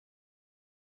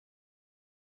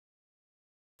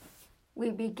We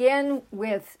begin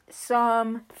with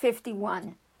Psalm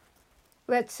 51.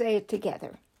 Let's say it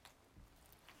together.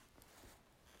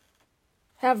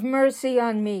 Have mercy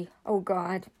on me, O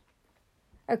God,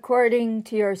 according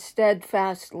to your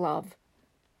steadfast love.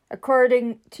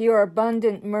 According to your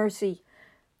abundant mercy,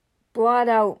 blot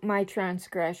out my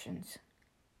transgressions.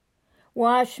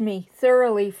 Wash me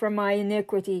thoroughly from my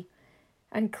iniquity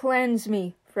and cleanse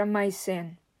me from my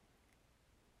sin.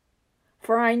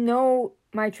 For I know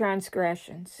my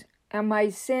transgressions, and my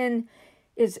sin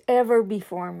is ever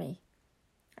before me.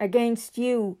 Against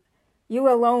you, you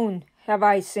alone have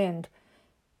I sinned,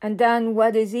 and done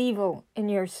what is evil in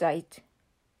your sight,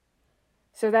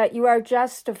 so that you are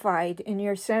justified in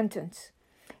your sentence,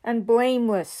 and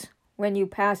blameless when you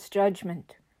pass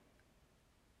judgment.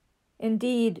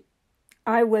 Indeed,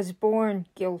 I was born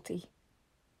guilty,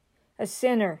 a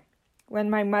sinner when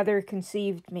my mother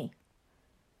conceived me.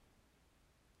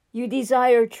 You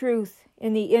desire truth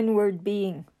in the inward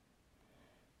being.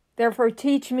 Therefore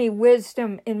teach me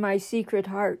wisdom in my secret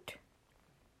heart.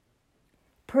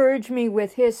 Purge me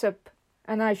with hyssop,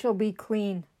 and I shall be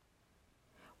clean.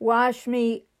 Wash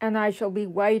me, and I shall be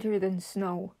whiter than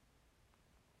snow.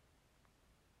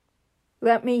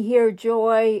 Let me hear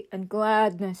joy and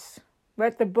gladness.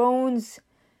 Let the bones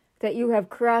that you have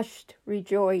crushed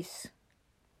rejoice.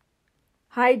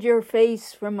 Hide your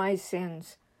face from my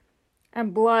sins,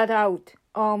 and blot out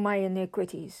all my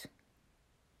iniquities.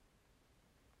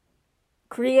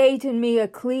 Create in me a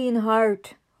clean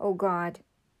heart, O God,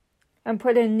 and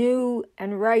put a new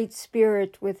and right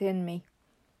spirit within me.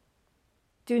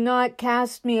 Do not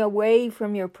cast me away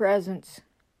from your presence,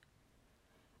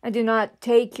 and do not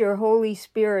take your Holy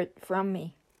Spirit from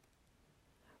me.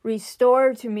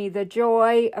 Restore to me the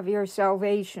joy of your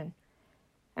salvation,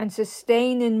 and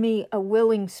sustain in me a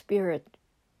willing spirit.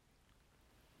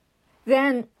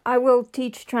 Then I will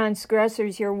teach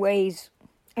transgressors your ways,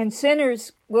 and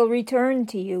sinners will return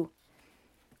to you.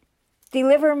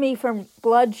 Deliver me from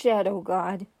bloodshed, O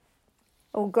God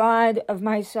of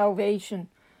my salvation,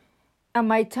 and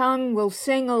my tongue will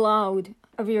sing aloud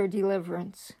of your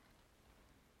deliverance.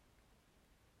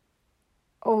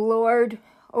 O Lord,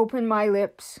 open my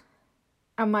lips,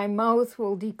 and my mouth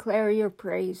will declare your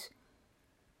praise.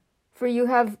 For you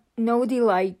have no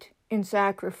delight in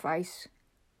sacrifice.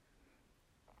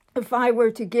 If I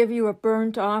were to give you a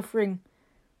burnt offering,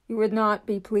 you would not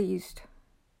be pleased.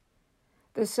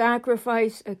 The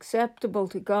sacrifice acceptable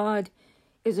to God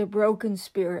is a broken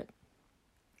spirit,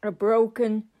 a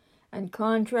broken and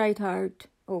contrite heart,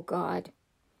 O God,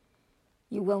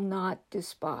 you will not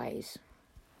despise.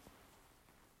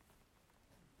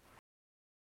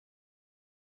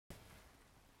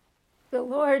 The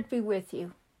Lord be with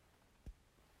you.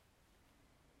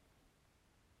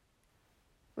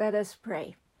 Let us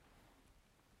pray.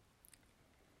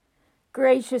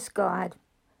 Gracious God,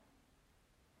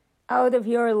 out of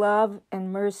your love and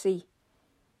mercy,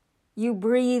 you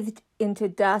breathed into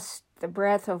dust the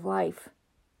breath of life,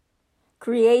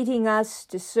 creating us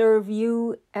to serve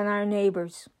you and our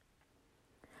neighbors.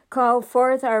 Call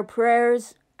forth our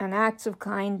prayers and acts of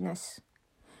kindness,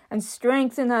 and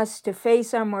strengthen us to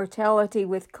face our mortality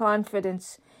with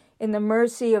confidence in the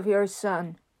mercy of your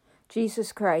Son,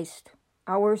 Jesus Christ,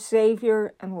 our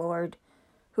Savior and Lord,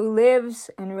 who lives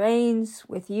and reigns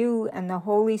with you and the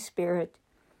Holy Spirit,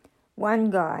 one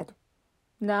God,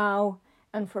 now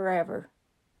and forever.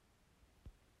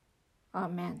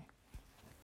 Amen.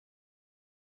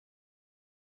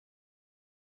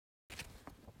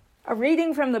 A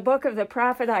reading from the book of the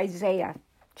prophet Isaiah,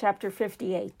 chapter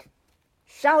 58.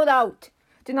 Shout out,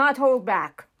 do not hold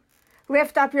back.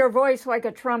 Lift up your voice like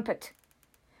a trumpet.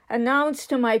 Announce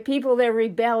to my people their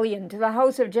rebellion, to the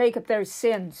house of Jacob their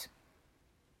sins.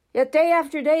 Yet day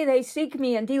after day they seek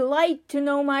me and delight to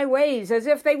know my ways, as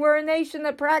if they were a nation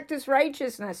that practiced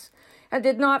righteousness and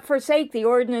did not forsake the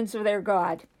ordinance of their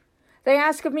God. They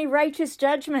ask of me righteous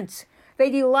judgments. They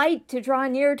delight to draw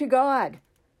near to God.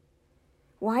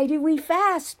 Why do we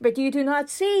fast, but you do not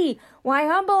see? Why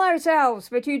humble ourselves,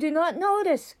 but you do not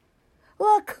notice?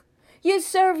 Look, you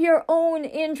serve your own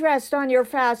interest on your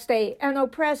fast day and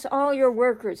oppress all your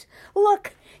workers.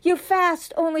 Look, you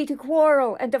fast only to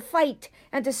quarrel and to fight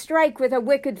and to strike with a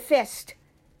wicked fist.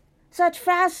 Such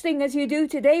fasting as you do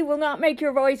today will not make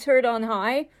your voice heard on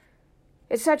high.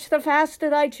 Is such the fast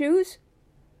that I choose?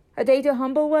 A day to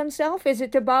humble oneself? Is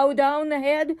it to bow down the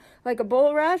head like a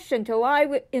bulrush and to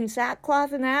lie in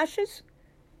sackcloth and ashes?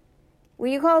 Will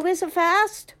you call this a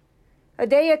fast? A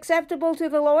day acceptable to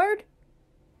the Lord?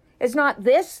 Is not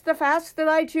this the fast that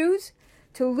I choose?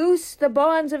 To loose the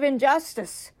bonds of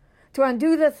injustice, to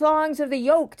undo the thongs of the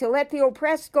yoke, to let the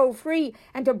oppressed go free,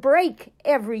 and to break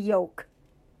every yoke?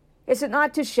 Is it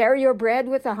not to share your bread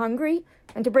with the hungry,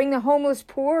 and to bring the homeless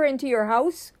poor into your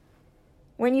house?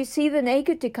 When you see the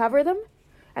naked, to cover them,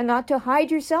 and not to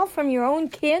hide yourself from your own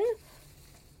kin?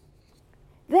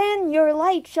 Then your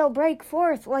light shall break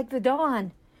forth like the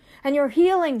dawn, and your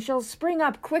healing shall spring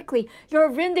up quickly. Your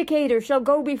vindicator shall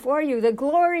go before you. The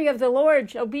glory of the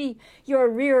Lord shall be your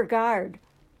rear guard.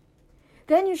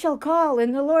 Then you shall call,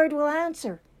 and the Lord will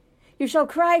answer. You shall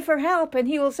cry for help, and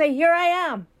he will say, Here I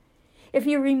am. If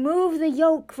you remove the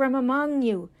yoke from among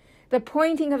you, the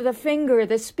pointing of the finger,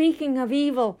 the speaking of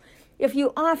evil, if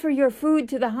you offer your food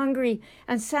to the hungry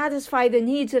and satisfy the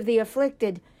needs of the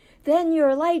afflicted, then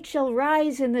your light shall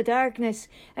rise in the darkness,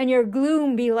 and your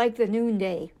gloom be like the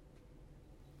noonday.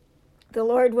 The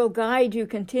Lord will guide you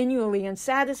continually and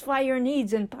satisfy your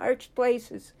needs in parched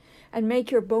places and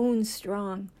make your bones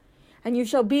strong. And you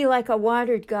shall be like a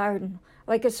watered garden,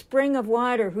 like a spring of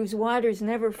water whose waters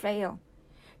never fail.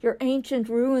 Your ancient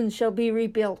ruins shall be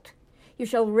rebuilt. You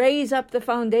shall raise up the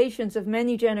foundations of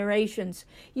many generations.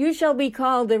 You shall be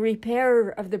called the repairer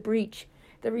of the breach,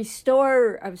 the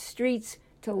restorer of streets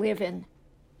to live in.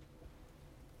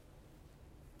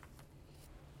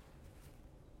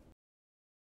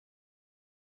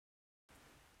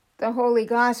 The Holy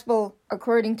Gospel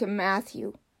according to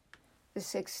Matthew, the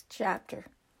 6th chapter.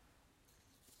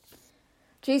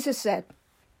 Jesus said,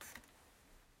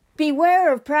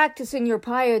 Beware of practicing your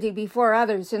piety before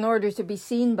others in order to be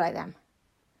seen by them,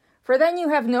 for then you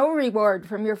have no reward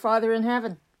from your Father in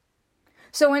heaven.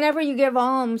 So whenever you give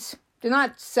alms, do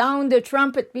not sound a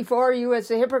trumpet before you as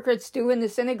the hypocrites do in the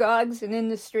synagogues and in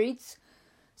the streets,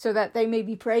 so that they may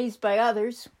be praised by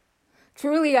others.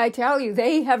 Truly, I tell you,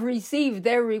 they have received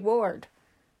their reward.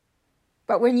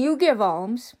 But when you give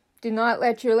alms, do not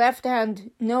let your left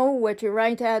hand know what your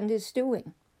right hand is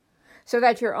doing, so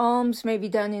that your alms may be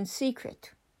done in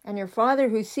secret, and your Father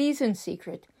who sees in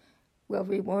secret will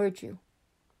reward you.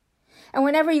 And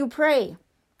whenever you pray,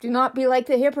 do not be like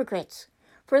the hypocrites,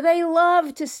 for they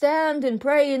love to stand and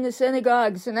pray in the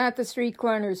synagogues and at the street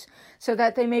corners, so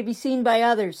that they may be seen by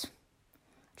others.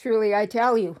 Truly, I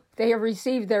tell you, they have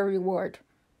received their reward.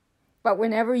 But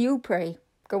whenever you pray,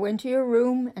 go into your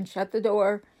room and shut the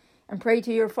door, and pray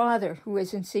to your Father who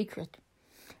is in secret.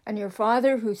 And your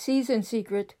Father who sees in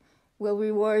secret will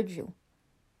reward you.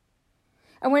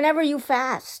 And whenever you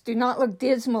fast, do not look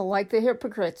dismal like the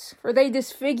hypocrites, for they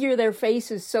disfigure their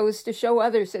faces so as to show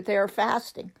others that they are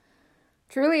fasting.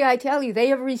 Truly, I tell you, they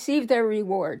have received their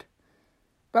reward.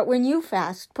 But when you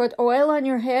fast, put oil on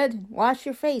your head and wash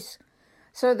your face,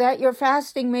 so that your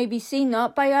fasting may be seen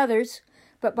not by others,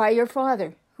 but by your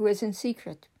Father who is in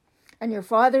secret. And your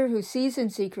Father who sees in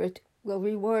secret will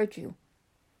reward you.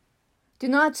 Do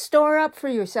not store up for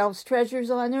yourselves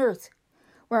treasures on earth,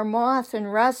 where moth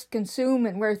and rust consume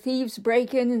and where thieves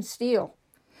break in and steal.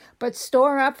 But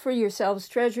store up for yourselves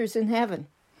treasures in heaven,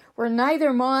 where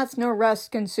neither moth nor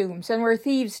rust consumes, and where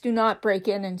thieves do not break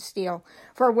in and steal.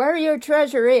 For where your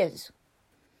treasure is,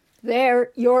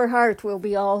 there your heart will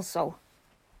be also.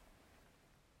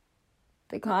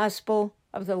 The Gospel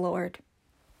of the Lord.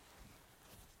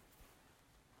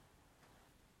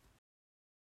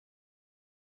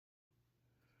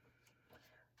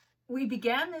 We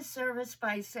began this service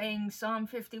by saying Psalm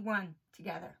 51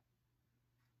 together.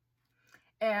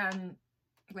 And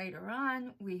later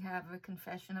on, we have a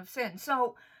confession of sin.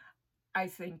 So I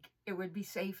think it would be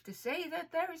safe to say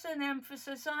that there's an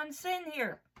emphasis on sin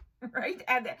here, right?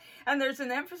 And there's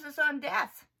an emphasis on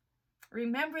death.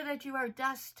 Remember that you are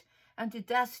dust, and to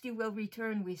dust you will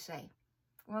return, we say.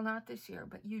 Well, not this year,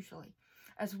 but usually,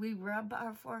 as we rub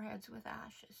our foreheads with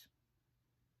ashes,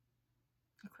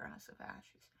 a cross of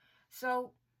ashes.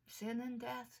 So, sin and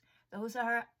death, those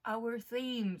are our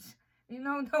themes. You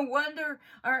know, no wonder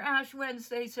our Ash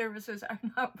Wednesday services are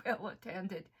not well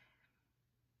attended.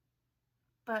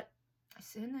 But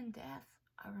sin and death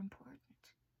are important.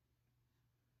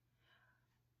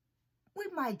 We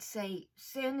might say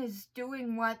sin is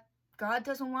doing what God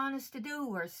doesn't want us to do,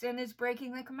 or sin is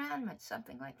breaking the commandments,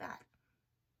 something like that.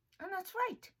 And that's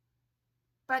right.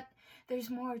 But there's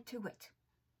more to it.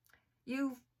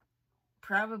 You've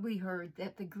probably heard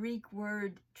that the Greek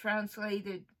word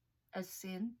translated as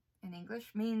sin in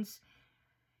English means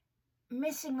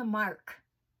missing the mark.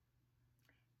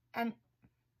 And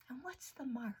what's the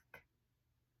mark?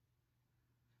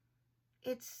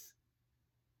 It's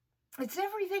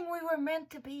everything we were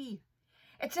meant to be.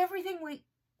 It's everything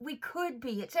we could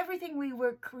be. It's everything we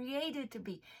were created to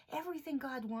be. Everything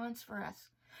God wants for us.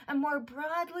 And more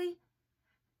broadly,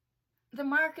 the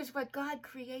mark is what God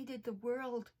created the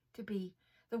world to be.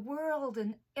 the world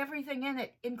and everything in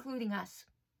it, including us.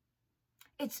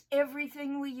 It's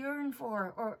everything we yearn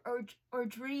for or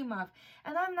dream of.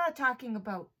 And I'm not talking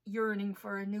about yearning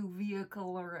for a new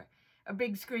vehicle or a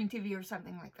big screen TV or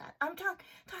something like that. I'm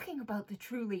talking about the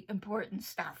truly important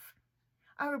stuff.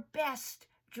 Our best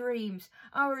dreams,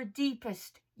 our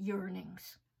deepest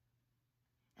yearnings.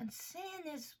 And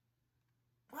sin is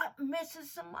what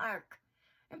misses the mark.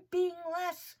 And being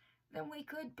less than we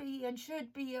could be and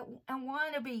should be and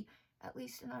want to be, at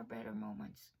least in our better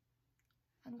moments.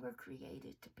 And we're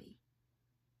created to be.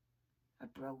 A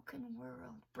broken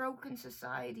world, broken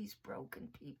societies, broken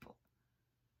people.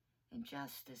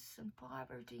 Injustice and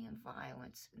poverty and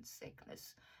violence and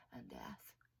sickness and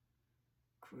death.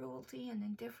 Cruelty and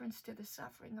indifference to the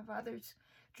suffering of others.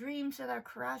 Dreams that are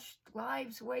crushed,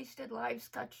 lives wasted, lives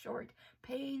cut short.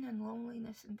 Pain and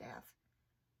loneliness and death.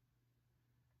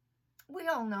 We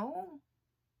all know,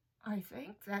 I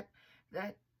think,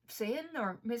 that sin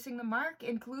or missing the mark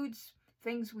includes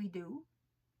things we do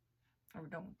or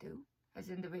don't do as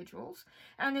individuals.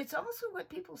 And it's also what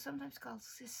people sometimes call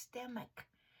systemic.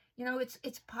 You know,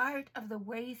 it's part of the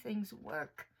way things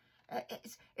work.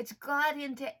 It's got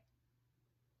into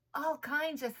all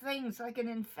kinds of things, like an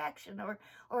infection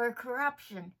or a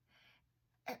corruption,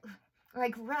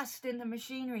 like rust in the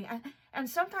machinery. And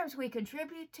sometimes we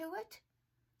contribute to it,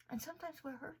 and sometimes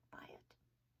we're hurt by it.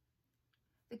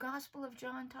 The Gospel of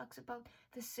John talks about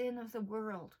the sin of the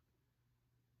world.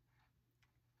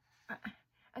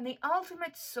 And the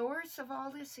ultimate source of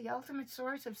all this, the ultimate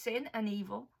source of sin and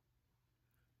evil,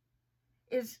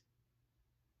 is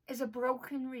a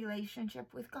broken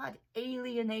relationship with God,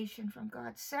 alienation from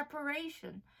God,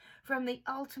 separation from the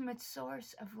ultimate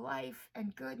source of life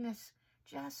and goodness,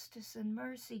 justice and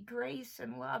mercy, grace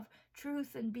and love,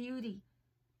 truth and beauty.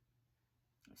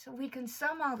 So we can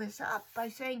sum all this up by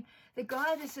saying that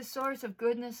God is the source of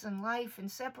goodness and life,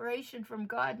 and separation from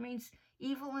God means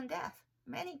evil and death,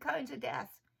 many kinds of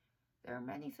death. There are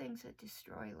many things that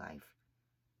destroy life,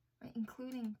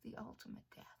 including the ultimate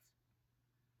death.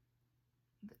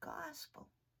 The gospel,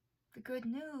 the good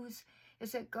news,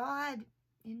 is that God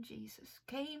in Jesus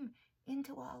came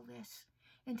into all this,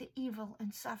 into evil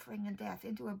and suffering and death,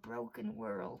 into a broken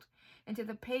world, into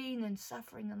the pain and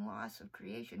suffering and loss of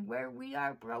creation, where we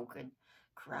are broken,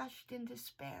 crushed in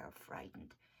despair,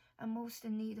 frightened, and most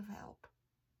in need of help.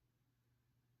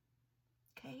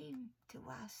 Came to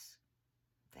us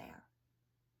there,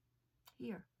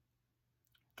 here,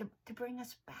 to bring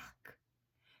us back,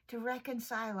 to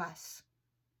reconcile us,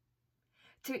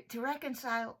 to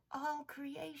reconcile all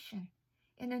creation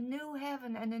in a new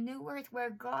heaven and a new earth where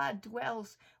God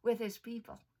dwells with his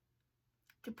people,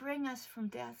 to bring us from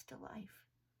death to life.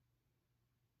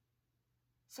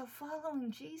 So following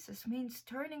Jesus means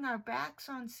turning our backs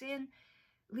on sin,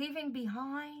 leaving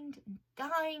behind and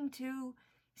dying to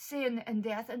sin and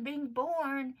death, and being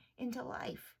born into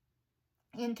life,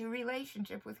 into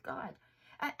relationship with God.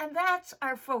 And that's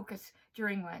our focus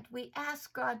during Lent. We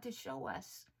ask God to show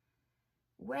us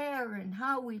where and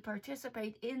how we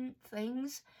participate in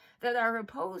things that are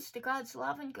opposed to God's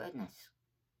love and goodness.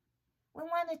 We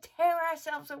want to tear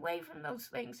ourselves away from those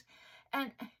things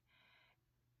and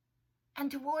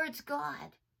towards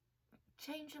God,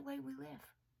 change the way we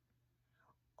live.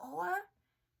 Or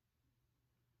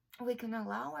we can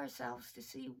allow ourselves to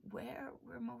see where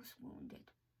we're most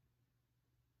wounded,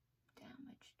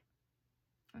 damaged.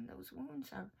 And those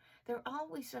wounds they're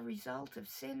always a result of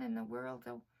sin in the world,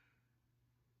 though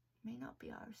may not be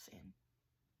our sin.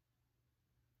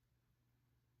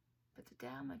 But the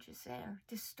damage is there,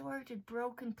 distorted,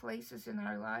 broken places in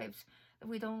our lives that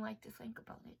we don't like to think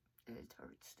about it. It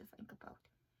hurts to think about.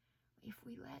 If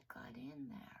we let God in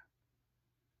there,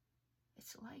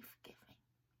 it's life-giving,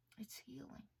 it's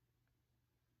healing.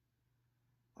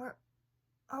 Or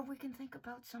we can think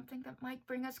about something that might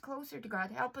bring us closer to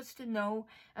God, help us to know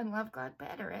and love God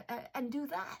better, and do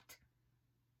that.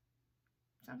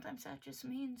 Sometimes that just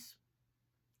means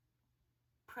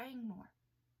praying more,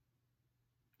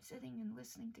 sitting and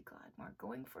listening to God more,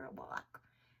 going for a walk,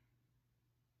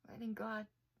 letting God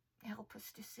help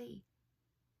us to see.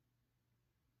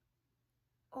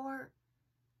 Or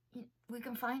we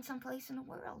can find some place in the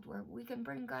world where we can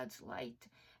bring God's light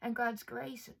and God's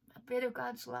grace, a bit of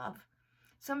God's love,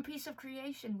 some piece of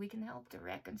creation we can help to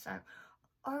reconcile.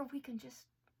 Or we can just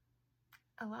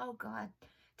allow God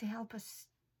to help us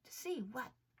to see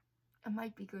what it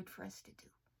might be good for us to do.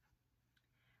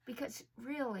 Because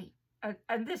really,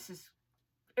 and this is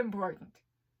important,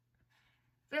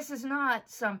 this is not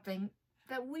something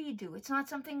that we do. It's not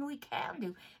something we can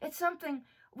do. It's something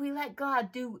we let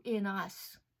God do in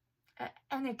us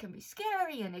And it can be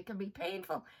scary and it can be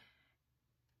painful.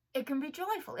 It can be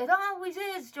joyful. It always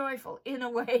is joyful in a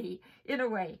way,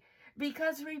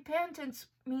 because repentance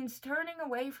means turning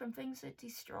away from things that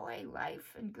destroy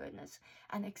life and goodness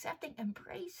and accepting,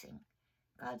 embracing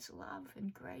God's love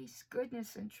and grace,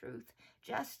 goodness and truth,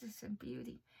 justice and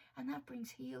beauty. And that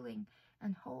brings healing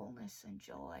and wholeness and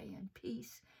joy and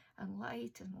peace and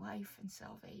light and life and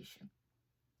salvation.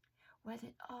 What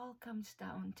it all comes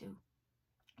down to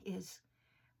is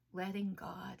letting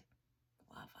God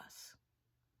love us.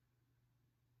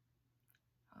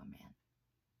 Amen.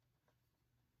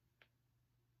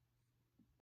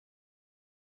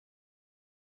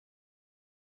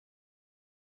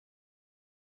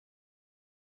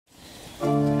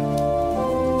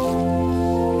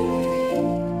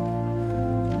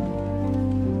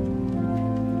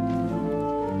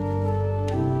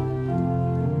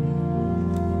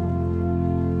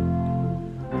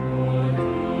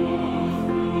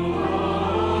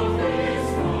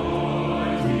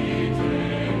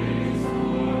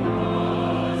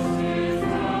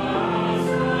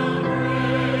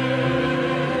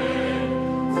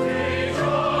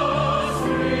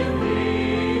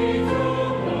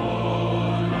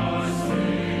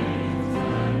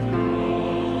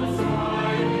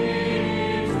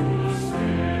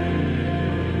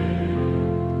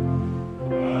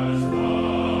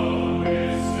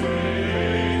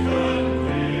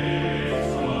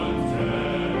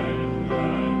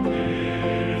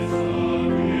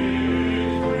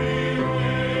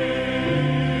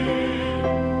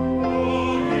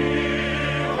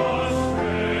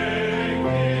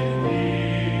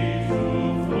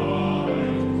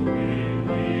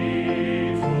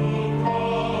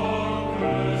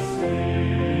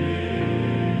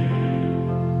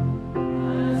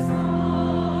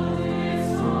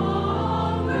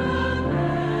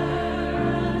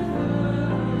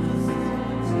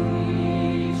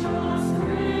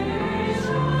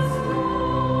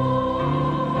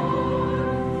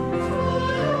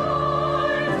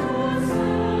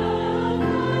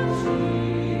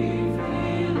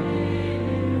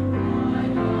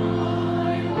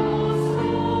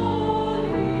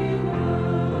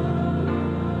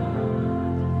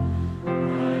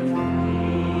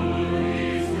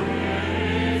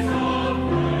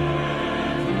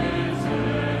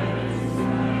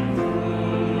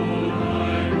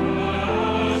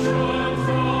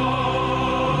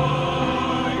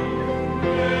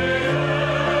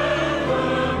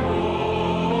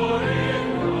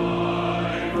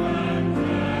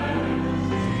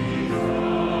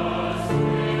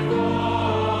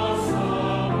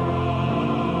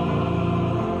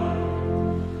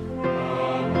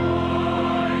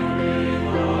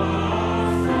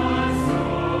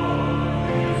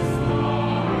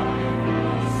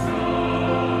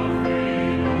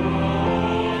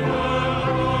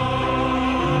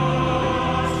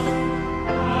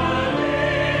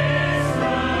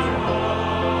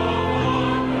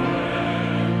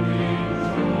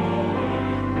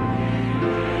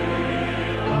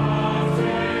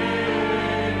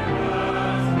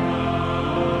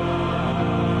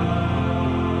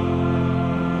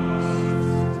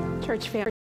 Church family.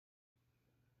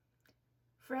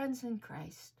 Friends in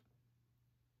Christ,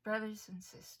 brothers and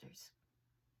sisters,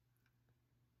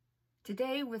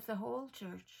 today with the whole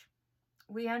church,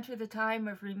 we enter the time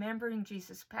of remembering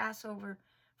Jesus' Passover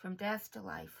from death to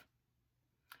life,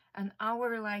 and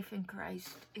our life in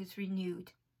Christ is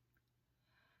renewed.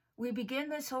 We begin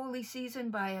this holy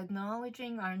season by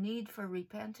acknowledging our need for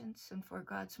repentance and for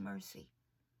God's mercy.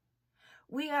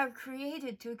 We are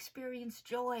created to experience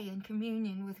joy and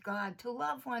communion with God, to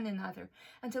love one another,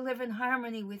 and to live in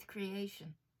harmony with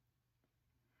creation.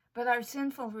 But our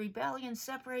sinful rebellion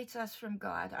separates us from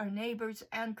God, our neighbors,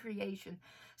 and creation,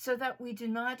 so that we do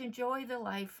not enjoy the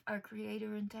life our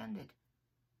Creator intended.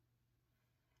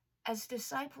 As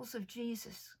disciples of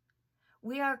Jesus,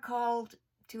 we are called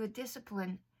to a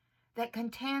discipline that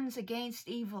contends against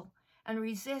evil and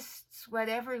resists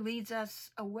whatever leads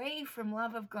us away from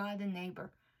love of God and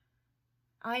neighbor.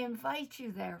 I invite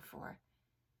you, therefore,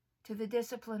 to the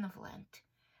discipline of Lent,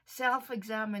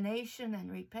 self-examination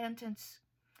and repentance,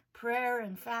 prayer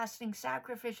and fasting,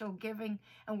 sacrificial giving,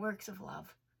 and works of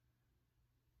love,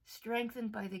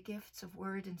 strengthened by the gifts of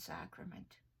word and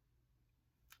sacrament.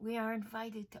 We are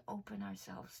invited to open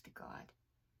ourselves to God.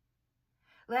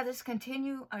 Let us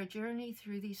continue our journey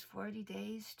through these 40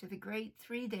 days to the great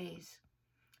 3 days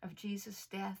of Jesus'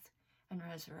 death and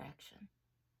resurrection.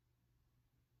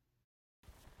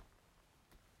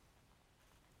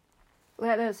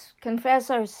 Let us confess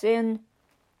our sin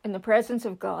in the presence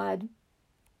of God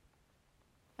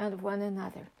and of one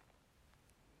another.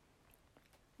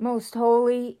 Most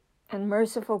holy and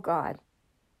merciful God,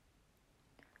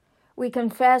 we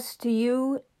confess to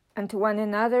you and to one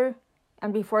another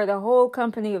and before the whole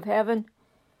company of heaven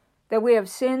that we have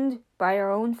sinned by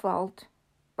our own fault,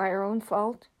 by our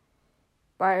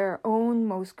own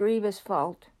most grievous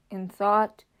fault in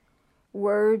thought,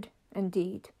 word, and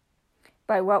deed,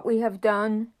 by what we have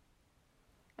done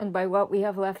and by what we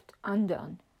have left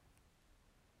undone.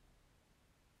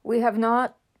 We have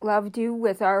not loved you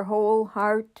with our whole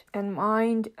heart and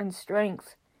mind and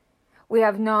strength. We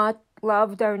have not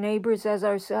loved our neighbors as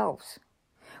ourselves.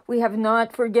 We have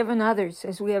not forgiven others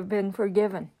as we have been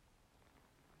forgiven.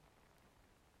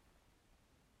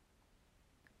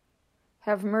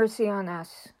 Have mercy on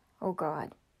us, O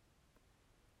God.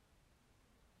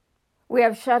 We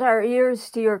have shut our ears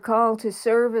to your call to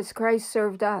serve as Christ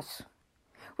served us.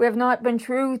 We have not been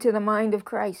true to the mind of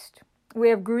Christ. We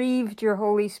have grieved your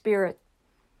Holy Spirit.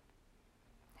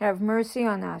 Have mercy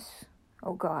on us,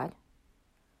 O God.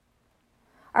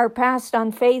 Our past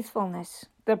unfaithfulness,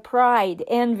 the pride,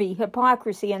 envy,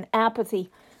 hypocrisy, and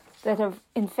apathy that have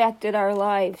infected our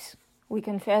lives, we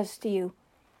confess to you.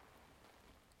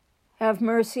 Have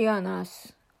mercy on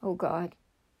us, O God.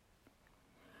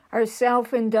 Our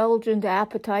self-indulgent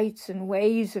appetites and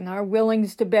ways and our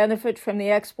willings to benefit from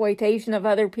the exploitation of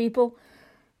other people,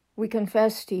 we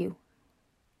confess to you.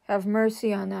 Have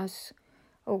mercy on us,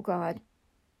 O God.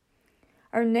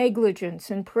 Our negligence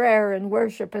in prayer and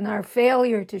worship and our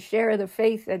failure to share the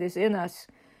faith that is in us,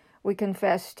 we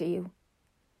confess to you.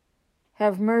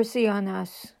 Have mercy on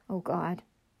us, O God.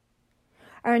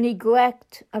 Our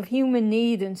neglect of human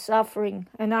need and suffering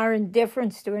and our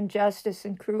indifference to injustice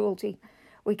and cruelty,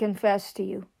 we confess to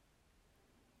you.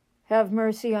 Have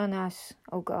mercy on us,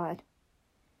 O God.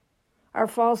 Our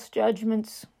false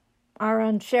judgments, our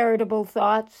uncharitable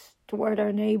thoughts toward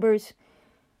our neighbors,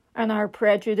 and our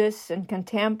prejudice and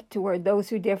contempt toward those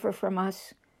who differ from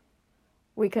us,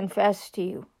 we confess to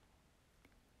you.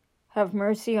 Have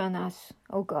mercy on us,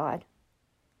 O God.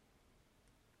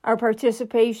 Our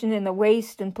participation in the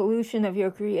waste and pollution of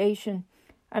your creation,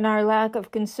 and our lack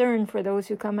of concern for those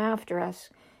who come after us,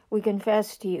 we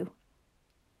confess to you.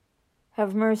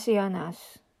 Have mercy on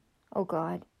us, O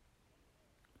God.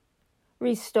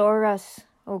 Restore us,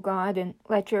 O God, and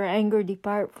let your anger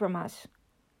depart from us.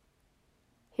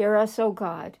 Hear us, O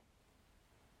God,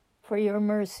 for your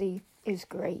mercy is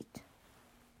great.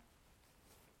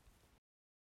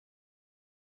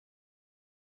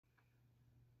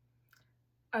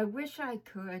 I wish I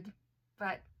could,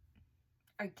 but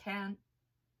I can't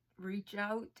reach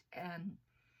out and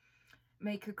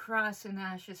make a cross and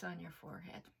ashes on your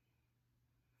forehead.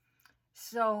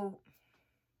 So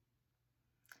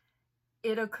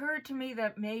it occurred to me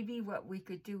that maybe what we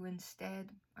could do instead,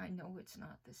 I know it's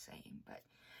not the same, but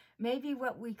maybe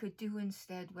what we could do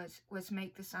instead was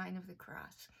make the sign of the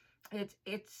cross.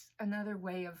 It's another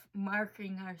way of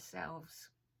marking ourselves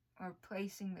or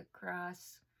placing the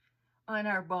cross on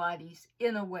our bodies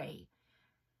in a way.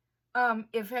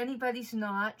 If anybody's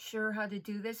not sure how to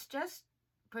do this, just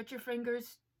put your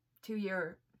fingers to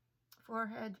your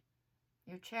forehead,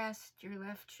 your chest, your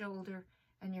left shoulder,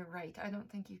 and your right. I don't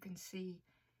think you can see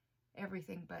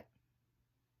everything, but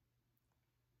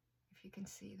if you can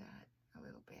see that a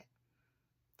little bit,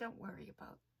 don't worry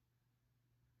about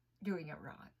doing it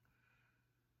wrong.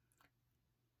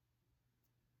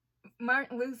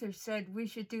 Martin Luther said we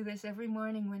should do this every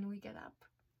morning when we get up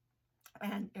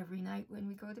and every night when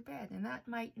we go to bed. And that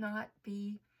might not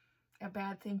be a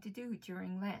bad thing to do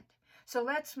during Lent. So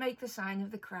let's make the sign of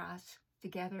the cross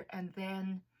together, and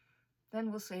then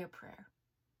we'll say a prayer.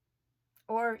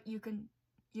 Or you can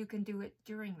do it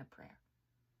during the prayer.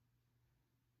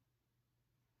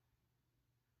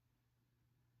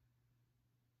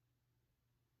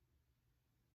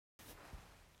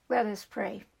 Let us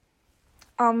pray.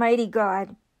 Almighty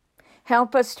God,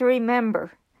 help us to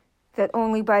remember that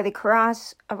only by the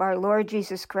cross of our Lord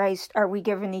Jesus Christ are we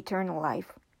given eternal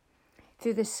life.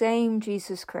 Through the same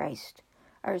Jesus Christ,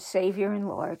 our Savior and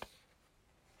Lord.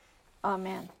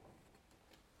 Amen.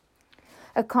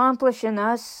 Accomplish in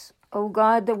us, O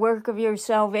God, the work of your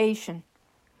salvation,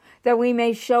 that we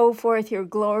may show forth your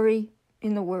glory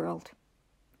in the world.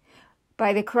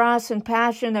 By the cross and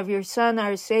passion of your Son,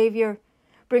 our Savior,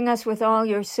 bring us with all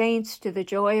your saints to the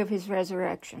joy of his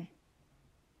resurrection.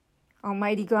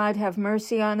 Almighty God, have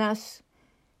mercy on us.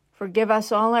 Forgive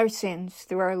us all our sins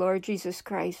through our Lord Jesus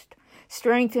Christ.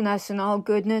 Strengthen us in all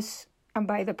goodness, and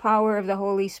by the power of the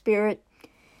Holy Spirit,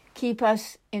 keep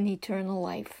us in eternal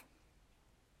life.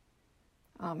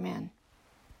 Amen.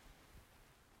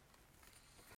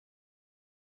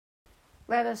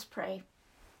 Let us pray.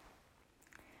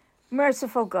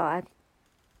 Merciful God,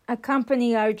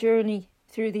 accompany our journey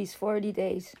through these 40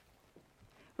 days.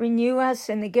 Renew us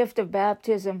in the gift of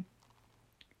baptism,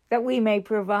 that we may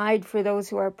provide for those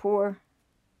who are poor,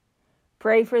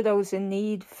 pray for those in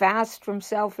need, fast from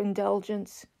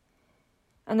self-indulgence,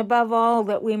 and above all,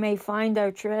 that we may find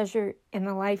our treasure in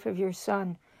the life of your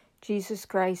Son, Jesus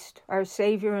Christ, our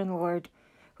Savior and Lord,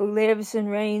 who lives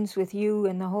and reigns with you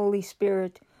in the Holy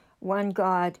Spirit, one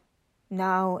God,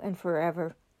 now and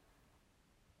forever.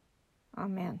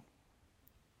 Amen.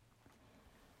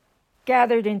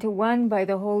 Gathered into one by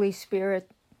the Holy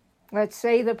Spirit, let's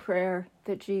say the prayer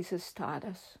that Jesus taught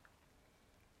us.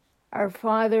 Our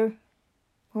Father,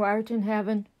 who art in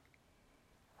heaven,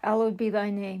 hallowed be thy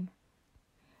name.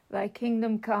 Thy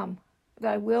kingdom come,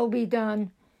 thy will be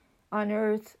done on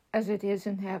earth as it is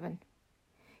in heaven.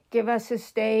 Give us this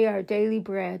day our daily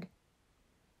bread,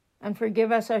 and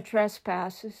forgive us our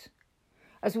trespasses,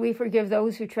 as we forgive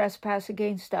those who trespass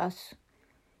against us.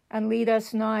 And lead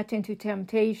us not into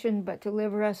temptation, but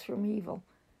deliver us from evil.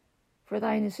 For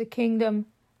thine is the kingdom,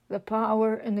 the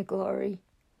power, and the glory,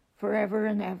 forever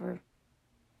and ever.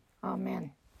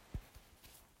 Amen.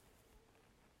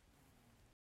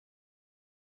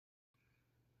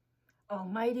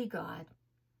 Almighty God,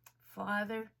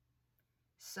 Father,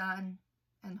 Son,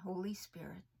 and Holy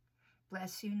Spirit,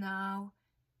 bless you now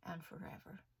and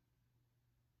forever.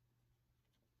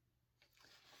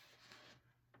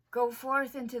 Go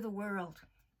forth into the world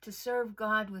to serve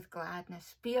God with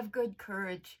gladness. Be of good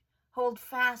courage. Hold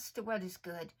fast to what is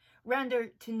good. Render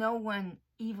to no one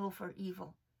evil for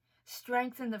evil.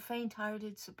 Strengthen the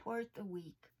faint-hearted. Support the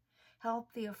weak.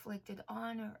 Help the afflicted.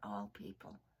 Honor all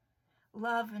people.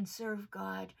 Love and serve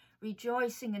God,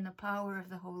 rejoicing in the power of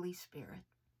the Holy Spirit.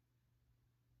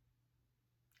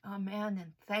 Amen,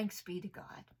 and thanks be to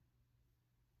God.